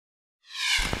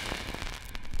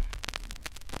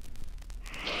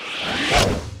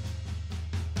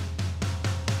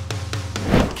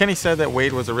Kenny said that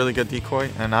Wade was a really good decoy,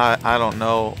 and I don't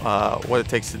know what it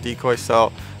takes to decoy,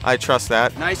 so I trust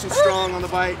that. Nice and strong on the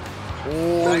bite.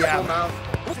 Oh, nice yeah. full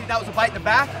mouth. See, that was a bite in the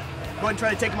back. Go ahead and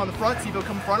try to take him on the front, see if he'll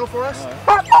come frontal for us.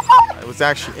 It was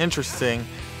actually interesting,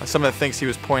 some of the things he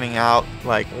was pointing out,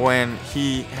 like when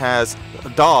he has a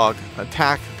dog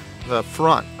attack the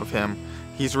front of him,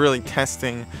 he's really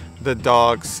testing the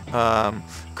dog's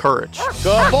courage.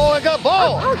 Good boy, good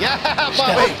boy. Yeah,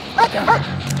 Bobby.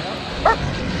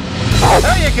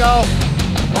 There you go.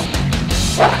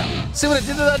 See what it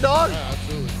did to that dog?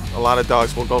 A lot of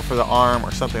dogs will go for the arm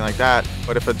or something like that,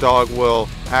 but if a dog will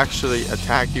actually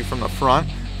attack you from the front,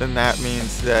 then that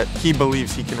means that he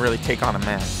believes he can really take on a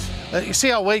man. You see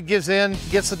how Wade gives in,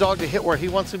 gets the dog to hit where he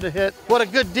wants him to hit? What a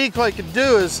good decoy can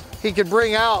do is he can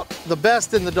bring out the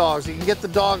best in the dogs. He can get the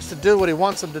dogs to do what he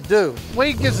wants them to do.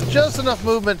 Wade gives just enough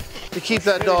movement to keep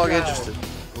that dog interested.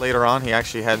 Later on, he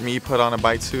actually had me put on a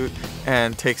bite suit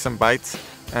and take some bites,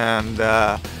 and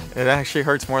it actually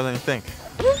hurts more than you think.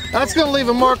 That's gonna leave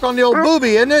a mark on the old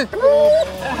booby, isn't it?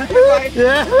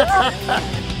 Yeah.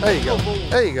 There you go.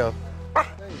 There you go.